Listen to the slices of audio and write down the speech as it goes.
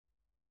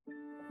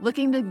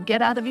Looking to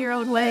get out of your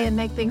own way and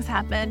make things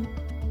happen?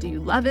 Do you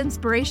love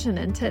inspiration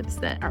and tips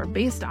that are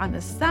based on the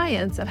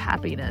science of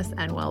happiness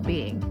and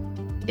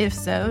well-being? If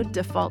so,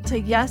 Default to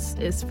Yes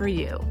is for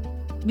you.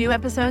 New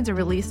episodes are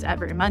released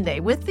every Monday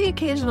with the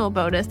occasional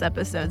bonus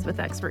episodes with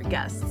expert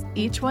guests,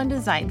 each one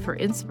designed for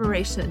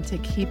inspiration to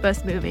keep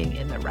us moving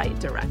in the right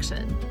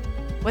direction.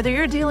 Whether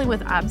you're dealing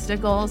with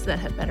obstacles that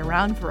have been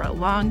around for a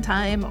long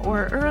time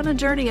or are on a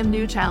journey of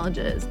new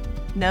challenges,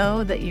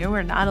 know that you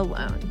are not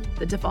alone.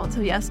 The Default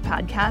to Yes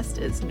podcast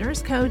is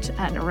nurse coach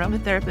and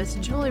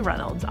aromatherapist Julie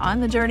Reynolds on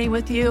the journey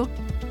with you,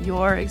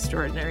 your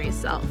extraordinary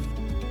self.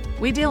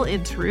 We deal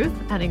in truth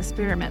and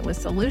experiment with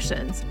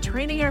solutions,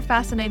 training our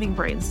fascinating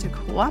brains to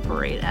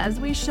cooperate as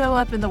we show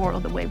up in the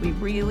world the way we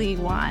really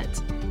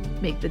want,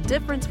 make the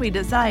difference we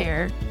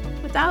desire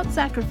without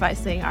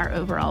sacrificing our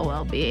overall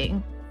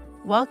well-being.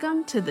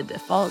 Welcome to the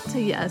Default to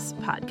Yes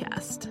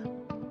podcast.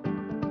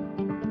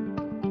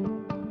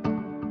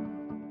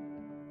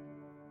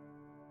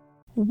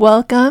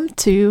 Welcome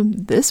to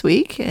this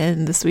week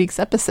and this week's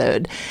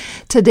episode.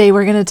 Today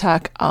we're going to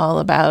talk all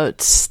about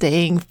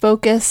staying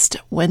focused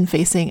when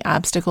facing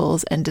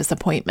obstacles and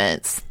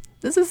disappointments.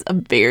 This is a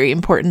very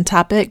important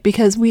topic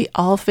because we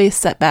all face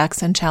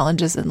setbacks and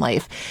challenges in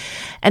life,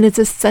 and it's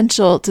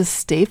essential to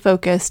stay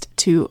focused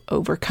to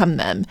overcome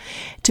them,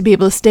 to be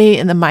able to stay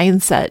in the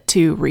mindset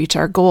to reach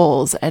our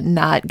goals and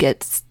not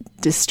get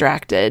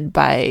distracted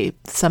by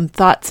some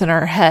thoughts in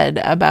our head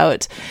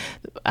about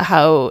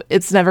how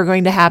it's never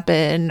going to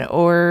happen,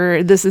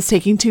 or this is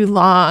taking too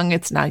long,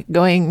 it's not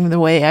going the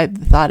way I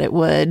thought it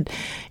would,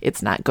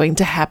 it's not going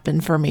to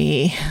happen for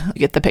me. You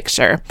get the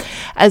picture.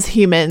 As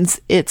humans,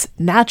 it's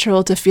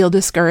natural to feel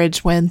discouraged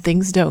when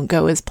things don't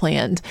go as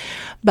planned,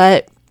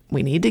 but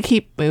we need to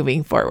keep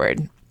moving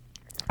forward.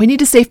 We need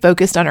to stay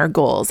focused on our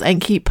goals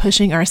and keep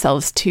pushing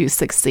ourselves to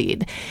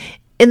succeed.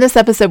 In this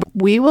episode,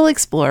 we will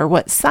explore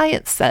what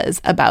science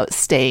says about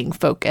staying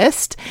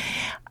focused.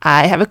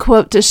 I have a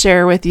quote to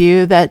share with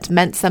you that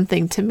meant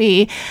something to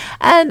me,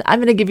 and I'm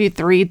going to give you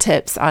 3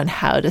 tips on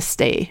how to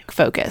stay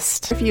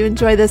focused. If you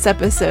enjoy this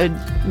episode,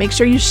 make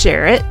sure you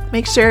share it.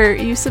 Make sure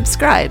you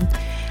subscribe.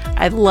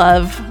 I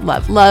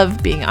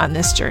love being on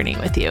this journey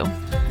with you.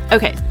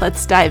 Okay,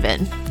 let's dive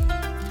in.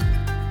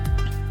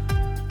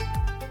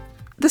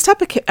 This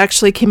topic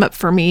actually came up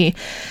for me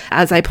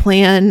as I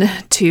plan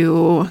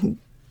to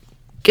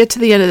get to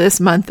the end of this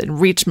month and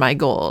reach my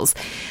goals.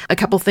 A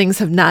couple things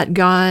have not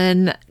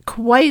gone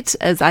quite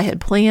as I had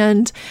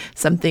planned.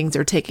 Some things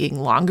are taking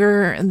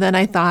longer than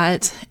I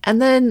thought. And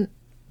then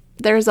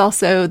there's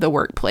also the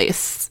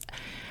workplace.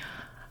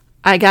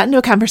 I got into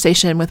a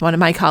conversation with one of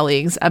my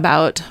colleagues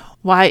about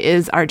why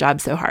is our job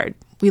so hard?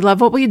 We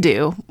love what we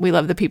do. We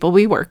love the people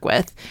we work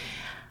with.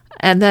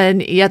 And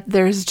then yet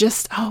there's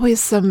just always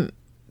some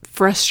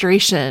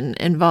frustration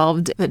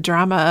involved, the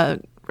drama,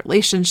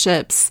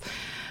 relationships.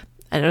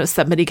 I know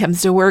somebody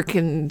comes to work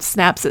and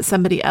snaps at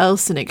somebody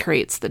else and it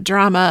creates the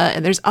drama,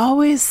 and there's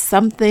always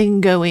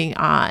something going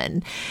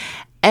on.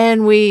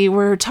 And we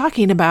were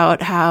talking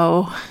about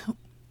how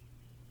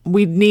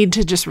we need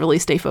to just really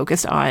stay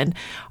focused on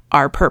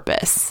our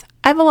purpose.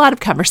 I have a lot of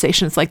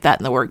conversations like that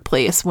in the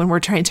workplace when we're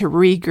trying to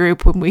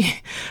regroup,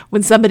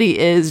 when somebody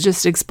is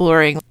just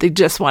exploring, they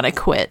just want to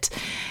quit.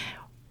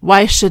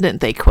 Why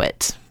shouldn't they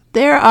quit?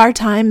 There are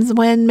times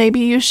when maybe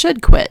you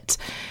should quit.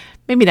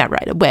 Maybe not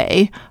right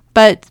away,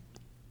 but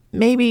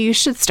maybe you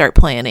should start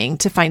planning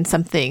to find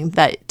something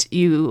that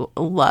you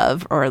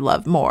love or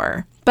love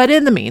more. But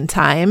in the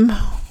meantime,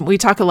 we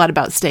talk a lot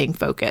about staying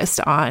focused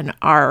on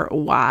our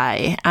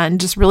why and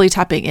just really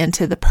tapping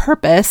into the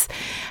purpose,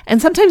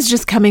 and sometimes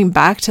just coming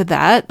back to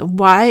that.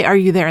 Why are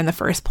you there in the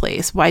first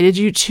place? Why did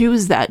you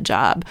choose that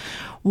job?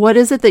 What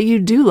is it that you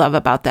do love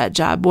about that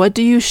job? What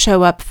do you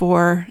show up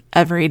for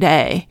every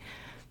day?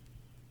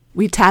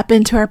 We tap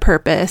into our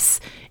purpose,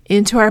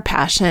 into our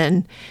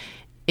passion,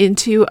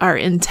 into our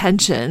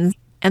intentions,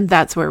 and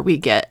that's where we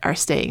get our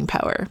staying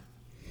power.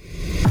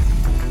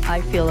 I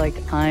feel like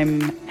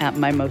I'm at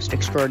my most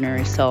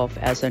extraordinary self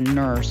as a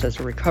nurse, as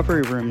a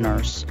recovery room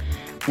nurse,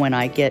 when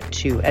I get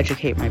to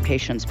educate my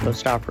patients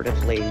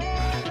postoperatively.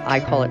 I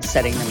call it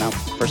setting them up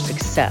for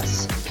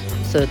success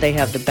so that they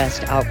have the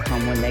best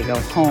outcome when they go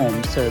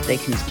home, so that they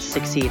can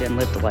succeed and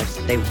live the life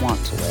that they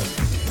want to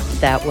live.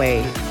 That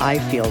way, I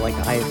feel like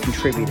I have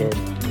contributed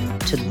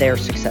to their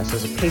success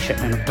as a patient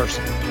and a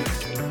person.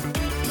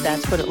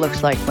 That's what it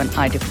looks like when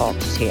I default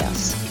to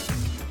yes.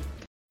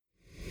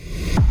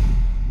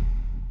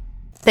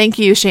 Thank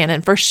you,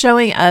 Shannon, for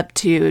showing up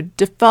to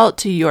default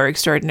to your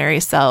extraordinary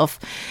self,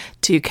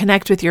 to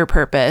connect with your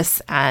purpose,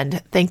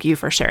 and thank you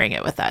for sharing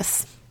it with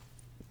us.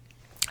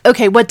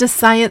 Okay, what does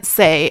science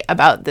say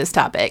about this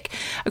topic?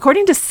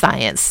 According to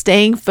science,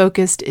 staying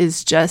focused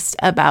is just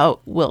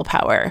about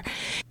willpower.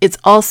 It's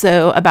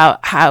also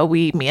about how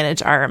we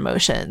manage our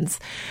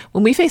emotions.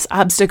 When we face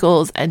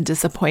obstacles and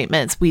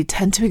disappointments, we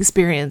tend to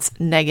experience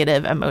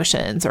negative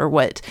emotions, or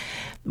when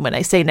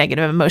I say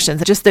negative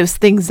emotions, just those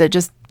things that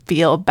just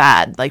feel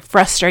bad, like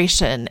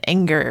frustration,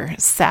 anger,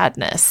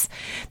 sadness.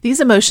 These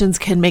emotions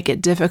can make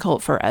it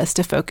difficult for us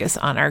to focus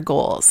on our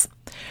goals.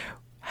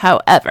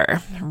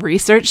 However,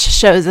 research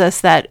shows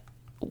us that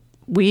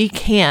we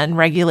can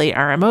regulate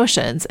our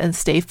emotions and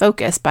stay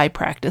focused by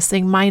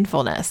practicing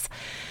mindfulness.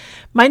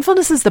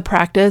 Mindfulness is the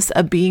practice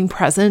of being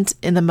present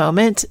in the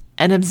moment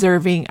and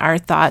observing our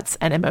thoughts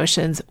and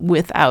emotions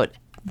without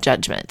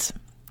judgment.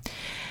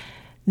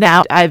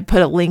 Now, I've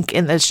put a link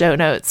in the show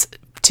notes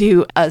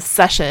to a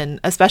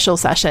special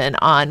session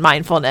on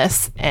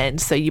mindfulness. And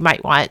so you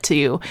might want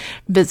to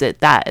visit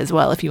that as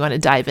well if you want to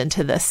dive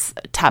into this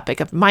topic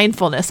of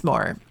mindfulness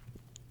more.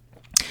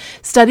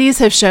 Studies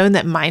have shown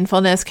that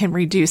mindfulness can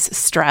reduce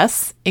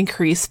stress,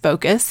 increase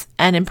focus,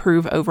 and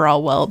improve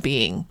overall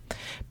well-being.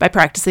 By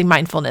practicing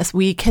mindfulness,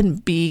 we can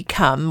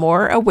become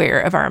more aware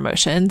of our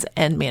emotions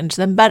and manage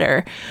them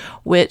better,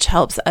 which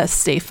helps us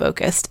stay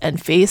focused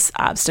and face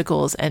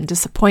obstacles and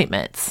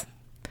disappointments.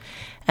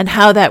 And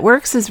how that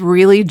works is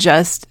really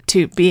just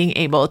to being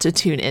able to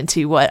tune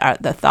into what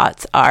the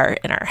thoughts are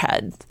in our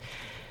head,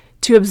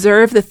 to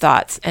observe the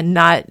thoughts and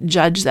not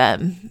judge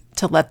them,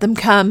 to let them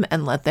come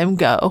and let them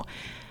go,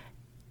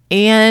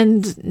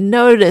 and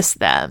notice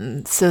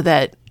them so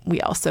that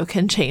we also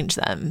can change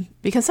them.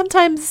 Because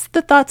sometimes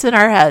the thoughts in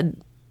our head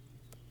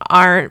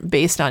aren't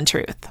based on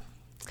truth.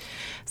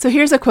 So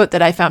here's a quote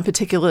that I found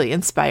particularly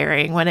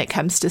inspiring when it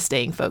comes to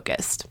staying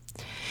focused.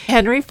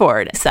 Henry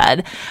Ford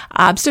said,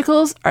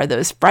 "Obstacles are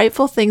those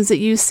frightful things that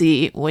you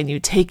see when you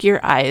take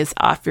your eyes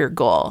off your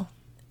goal."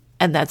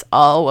 And that's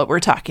all what we're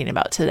talking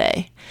about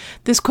today.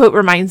 This quote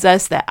reminds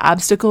us that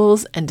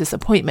obstacles and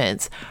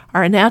disappointments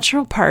are a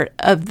natural part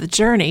of the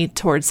journey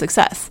towards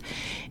success.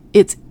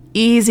 It's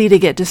easy to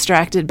get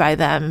distracted by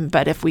them,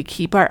 but if we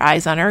keep our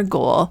eyes on our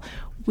goal,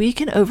 we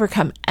can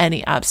overcome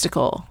any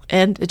obstacle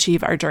and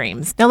achieve our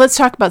dreams. Now let's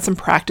talk about some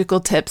practical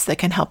tips that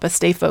can help us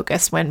stay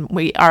focused when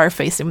we are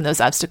facing when those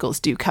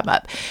obstacles do come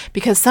up.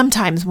 Because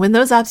sometimes when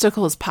those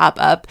obstacles pop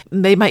up,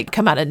 they might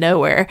come out of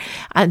nowhere,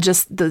 and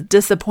just the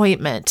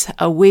disappointment,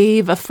 a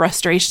wave of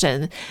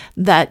frustration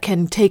that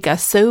can take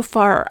us so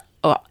far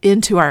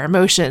into our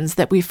emotions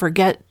that we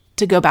forget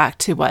to go back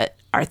to what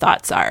our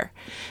thoughts are.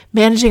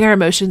 Managing our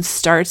emotions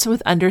starts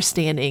with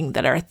understanding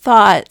that our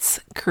thoughts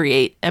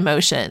create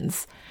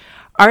emotions.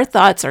 Our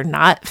thoughts are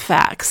not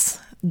facts.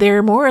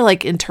 They're more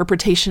like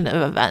interpretation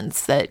of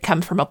events that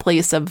come from a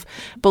place of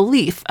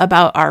belief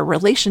about our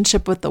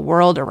relationship with the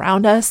world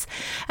around us.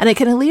 And it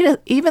can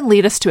even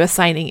lead us to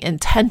assigning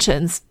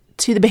intentions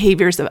to the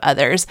behaviors of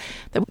others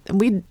that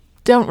we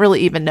don't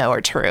really even know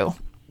are true.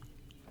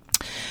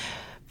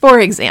 For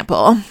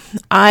example,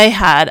 I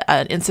had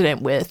an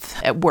incident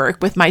at work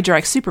with my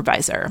direct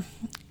supervisor.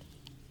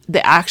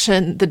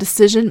 The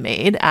decision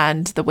made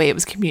and the way it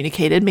was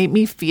communicated made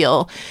me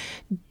feel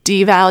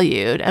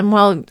devalued and,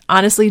 well,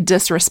 honestly,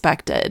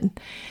 disrespected.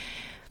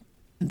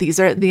 These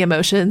are the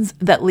emotions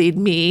that lead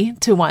me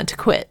to want to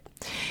quit.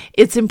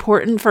 It's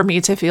important for me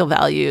to feel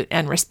valued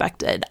and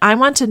respected. I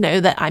want to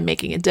know that I'm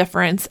making a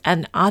difference,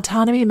 and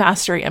autonomy,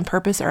 mastery, and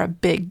purpose are a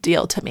big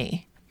deal to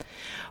me.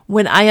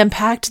 When I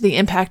unpacked the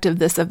impact of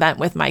this event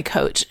with my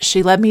coach,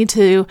 she led me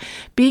to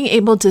being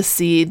able to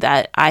see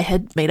that I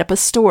had made up a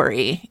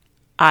story.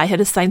 I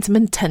had assigned some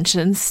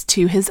intentions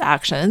to his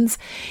actions,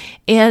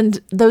 and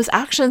those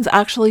actions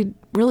actually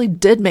really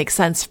did make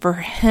sense for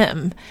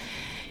him.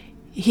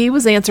 He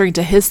was answering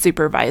to his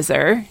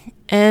supervisor,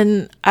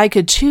 and I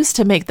could choose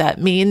to make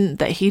that mean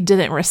that he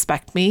didn't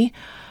respect me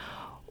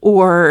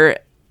or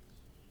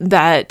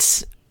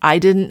that I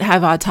didn't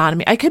have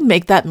autonomy. I could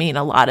make that mean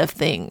a lot of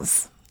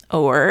things,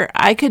 or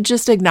I could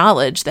just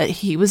acknowledge that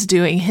he was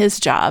doing his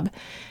job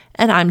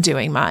and I'm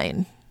doing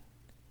mine.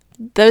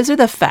 Those are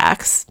the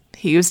facts.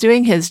 He was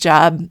doing his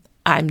job,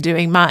 I'm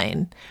doing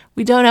mine.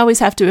 We don't always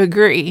have to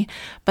agree,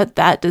 but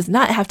that does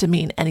not have to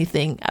mean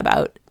anything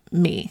about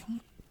me.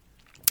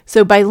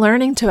 So by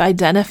learning to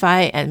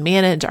identify and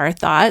manage our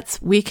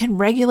thoughts, we can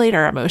regulate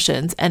our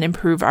emotions and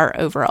improve our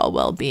overall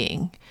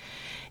well-being.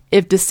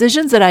 If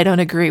decisions that I don't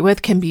agree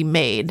with can be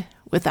made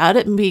without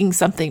it being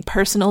something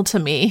personal to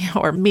me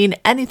or mean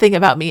anything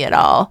about me at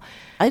all,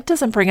 it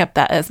doesn't bring up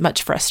that as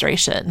much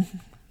frustration,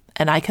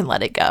 and I can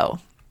let it go.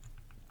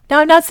 Now,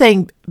 I'm not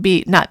saying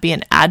not be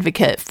an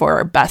advocate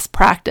for best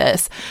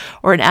practice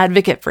or an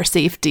advocate for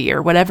safety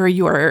or whatever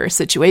your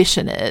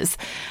situation is.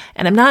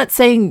 And I'm not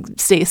saying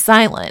stay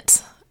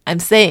silent. I'm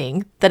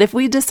saying that if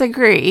we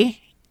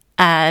disagree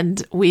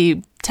and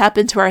we tap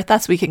into our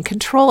thoughts, we can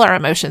control our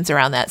emotions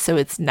around that so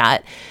it's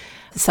not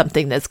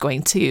something that's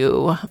going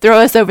to throw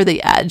us over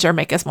the edge or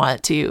make us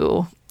want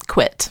to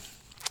quit.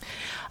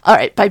 All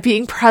right, by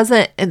being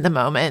present in the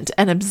moment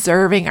and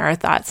observing our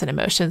thoughts and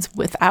emotions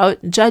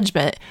without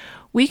judgment,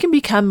 we can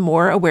become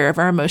more aware of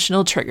our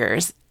emotional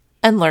triggers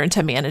and learn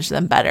to manage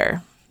them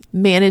better.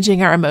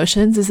 Managing our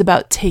emotions is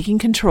about taking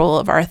control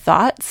of our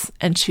thoughts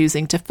and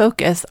choosing to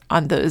focus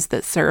on those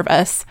that serve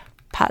us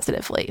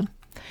positively.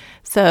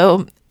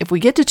 So if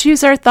we get to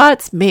choose our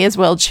thoughts, may as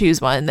well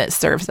choose one that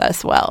serves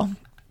us well.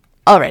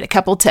 All right, a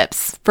couple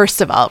tips. First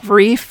of all,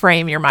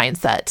 reframe your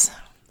mindset.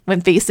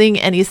 When facing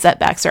any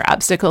setbacks or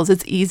obstacles,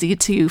 it's easy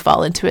to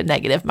fall into a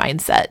negative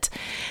mindset.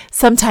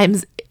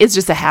 Sometimes it's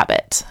just a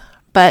habit,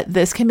 but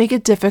this can make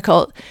it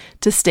difficult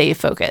to stay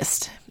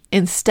focused.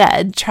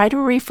 Instead, try to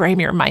reframe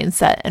your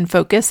mindset and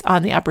focus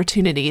on the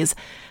opportunities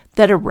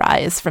that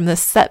arise from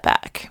this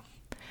setback.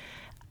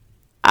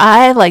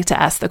 I like to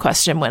ask the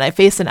question when I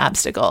face an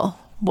obstacle,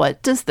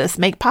 what does this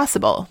make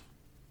possible?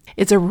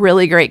 It's a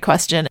really great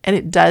question, and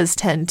it does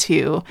tend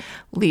to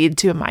lead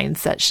to a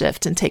mindset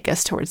shift and take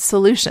us towards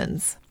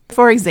solutions.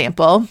 For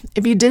example,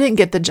 if you didn't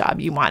get the job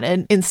you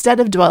wanted, instead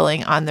of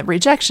dwelling on the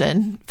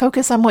rejection,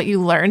 focus on what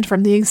you learned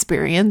from the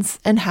experience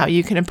and how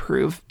you can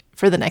improve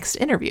for the next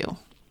interview.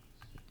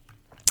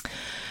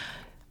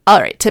 All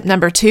right, tip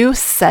number 2,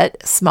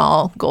 set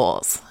small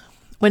goals.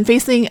 When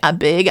facing a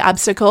big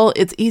obstacle,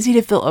 it's easy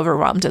to feel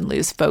overwhelmed and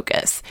lose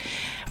focus.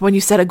 When you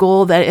set a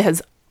goal that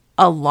has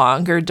a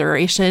longer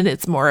duration,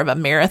 it's more of a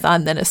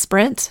marathon than a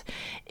sprint,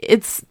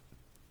 it's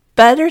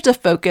better to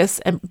focus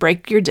and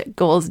break your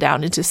goals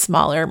down into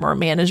smaller, more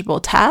manageable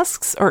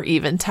tasks or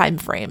even time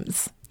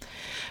frames.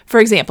 For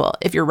example,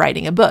 if you're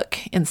writing a book,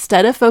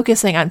 instead of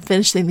focusing on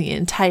finishing the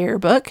entire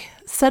book,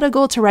 set a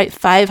goal to write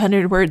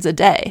 500 words a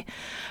day.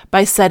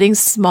 By setting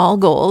small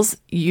goals,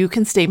 you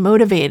can stay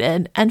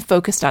motivated and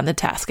focused on the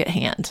task at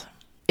hand.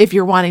 If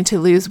you're wanting to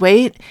lose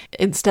weight,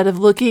 instead of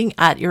looking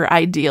at your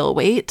ideal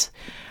weight,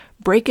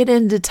 break it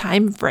into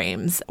time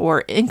frames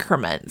or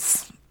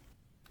increments.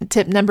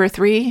 Tip number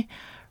 3,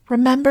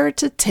 remember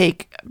to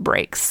take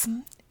breaks.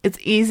 It's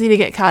easy to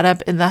get caught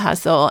up in the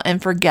hustle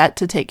and forget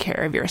to take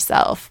care of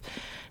yourself.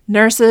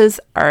 Nurses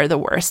are the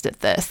worst at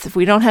this. If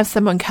we don't have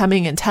someone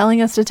coming and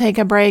telling us to take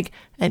a break,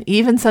 and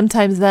even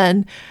sometimes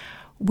then,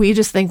 we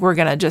just think we're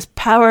going to just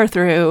power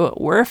through,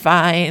 we're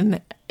fine.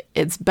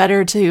 It's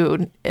better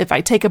to, if I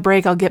take a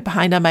break, I'll get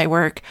behind on my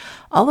work.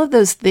 All of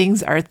those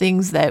things are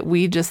things that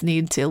we just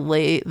need to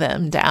lay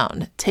them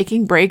down.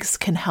 Taking breaks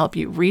can help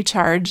you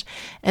recharge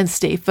and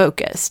stay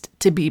focused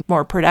to be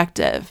more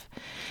productive.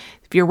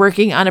 If you're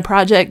working on a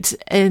project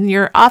in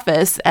your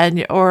office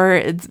or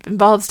it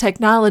involves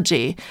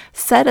technology,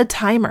 set a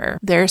timer.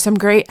 There are some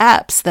great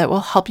apps that will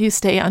help you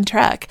stay on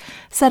track.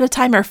 Set a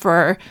timer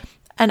for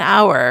an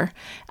hour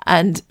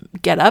and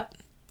get up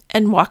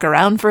and walk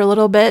around for a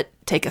little bit,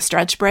 take a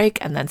stretch break,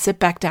 and then sit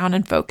back down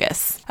and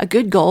focus. A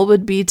good goal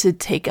would be to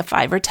take a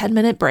 5 or 10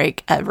 minute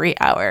break every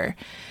hour.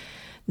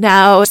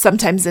 Now,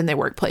 sometimes in the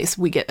workplace,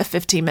 we get a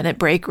 15-minute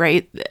break,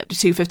 right?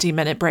 2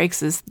 15-minute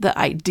breaks is the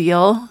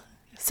ideal.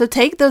 So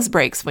take those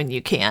breaks when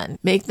you can.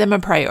 Make them a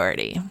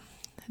priority.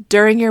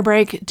 During your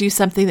break, do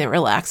something that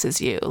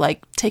relaxes you,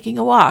 like taking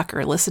a walk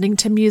or listening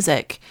to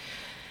music.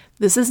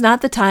 This is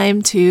not the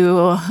time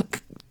to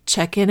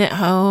check in at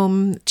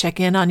home, check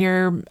in on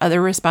your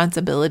other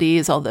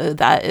responsibilities, although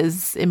that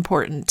is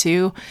important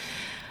too,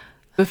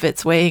 if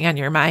it's weighing on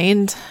your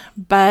mind.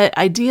 But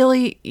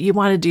ideally, you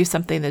want to do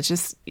something that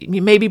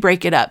you maybe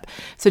break it up.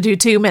 So do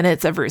 2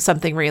 minutes of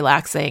something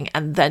relaxing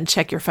and then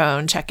check your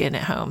phone, check in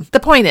at home. The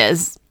point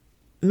is,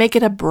 make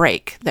it a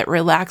break that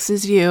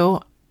relaxes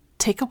you.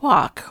 Take a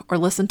walk or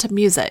listen to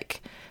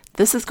music.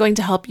 This is going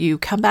to help you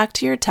come back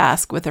to your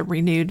task with a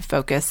renewed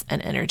focus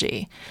and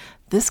energy.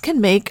 This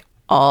can make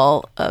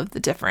all of the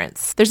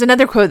difference. There's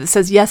another quote that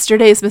says,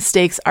 yesterday's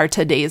mistakes are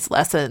today's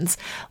lessons.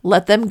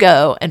 Let them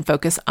go and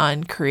focus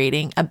on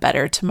creating a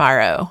better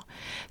tomorrow.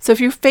 So if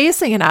you're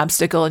facing an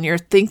obstacle and you're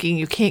thinking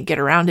you can't get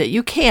around it,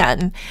 you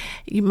can.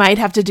 You might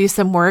have to do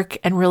some work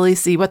and really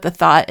see what the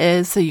thought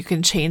is so you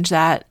can change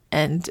that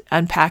and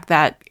unpack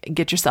that,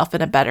 get yourself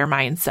in a better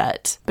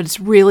mindset. But it's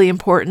really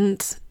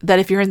important that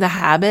if you're in the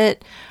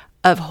habit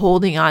of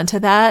holding on to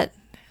that,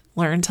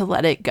 learn to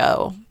let it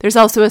go. There's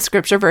also a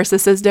scripture verse that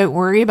says, don't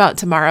worry about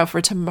tomorrow, for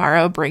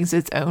tomorrow brings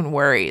its own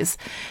worries.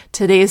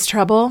 Today's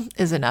trouble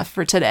is enough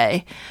for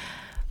today.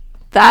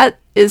 That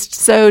is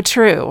so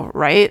true,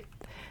 right?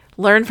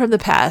 Learn from the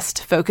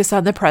past, focus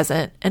on the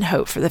present, and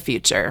hope for the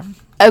future.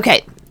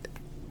 Okay,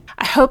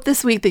 I hope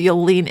this week that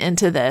you'll lean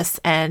into this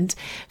and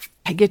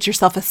get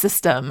yourself a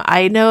system.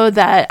 I know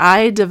that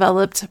I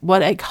developed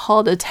what I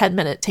called a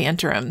 10-minute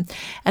tantrum,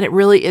 and it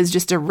really is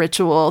just a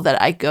ritual that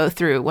I go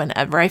through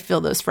whenever I feel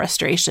those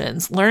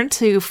frustrations. Learn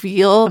to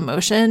feel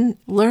emotion,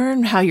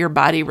 learn how your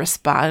body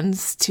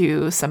responds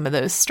to some of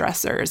those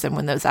stressors, and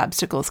when those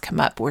obstacles come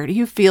up, where do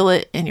you feel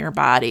it in your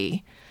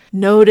body?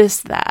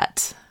 Notice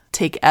that.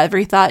 Take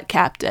every thought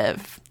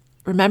captive.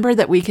 Remember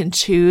that we can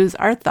choose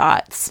our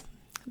thoughts,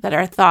 that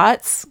our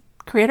thoughts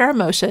create our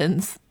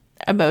emotions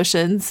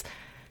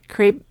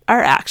create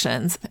our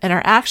actions, and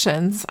our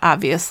actions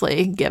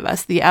obviously give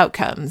us the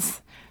outcomes.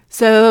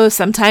 So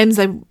sometimes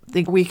I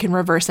think we can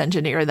reverse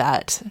engineer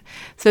that.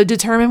 So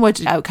determine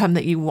which outcome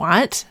that you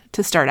want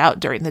to start out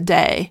during the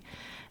day,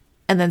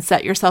 and then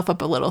set yourself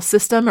up a little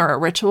system or a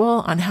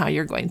ritual on how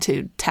you're going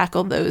to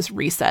tackle those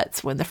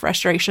resets when the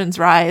frustrations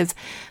rise,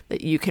 that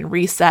you can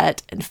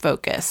reset and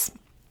focus.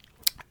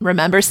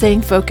 Remember,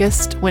 staying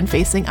focused when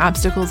facing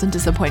obstacles and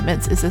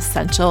disappointments is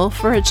essential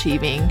for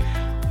achieving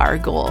our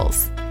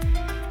goals.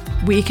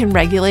 We can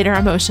regulate our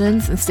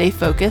emotions and stay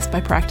focused by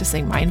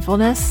practicing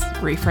mindfulness,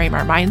 reframe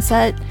our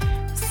mindset,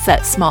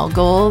 set small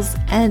goals,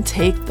 and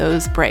take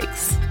those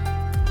breaks.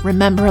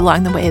 Remember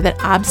along the way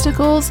that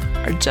obstacles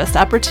are just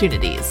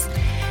opportunities.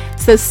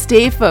 So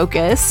stay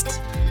focused,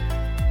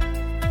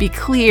 be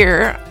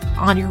clear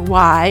on your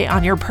why,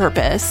 on your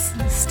purpose,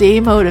 stay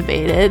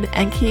motivated,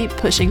 and keep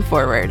pushing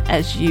forward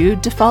as you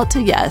default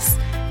to yes,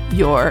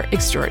 your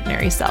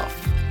extraordinary self.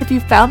 If you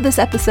found this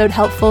episode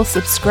helpful,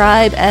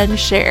 subscribe and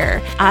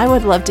share. I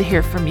would love to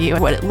hear from you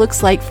what it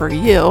looks like for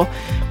you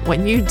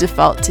when you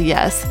default to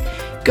yes.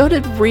 Go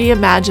to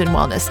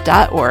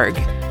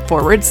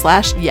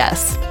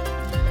reimaginewellness.org/yes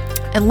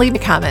and leave a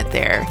comment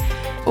there,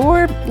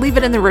 or leave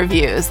it in the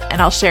reviews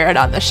and I'll share it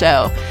on the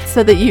show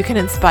so that you can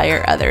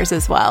inspire others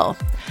as well.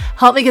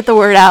 Help me get the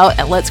word out,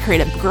 and let's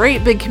create a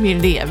great big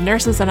community of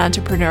nurses and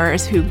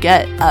entrepreneurs who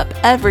get up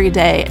every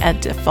day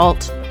and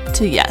default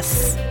to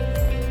yes.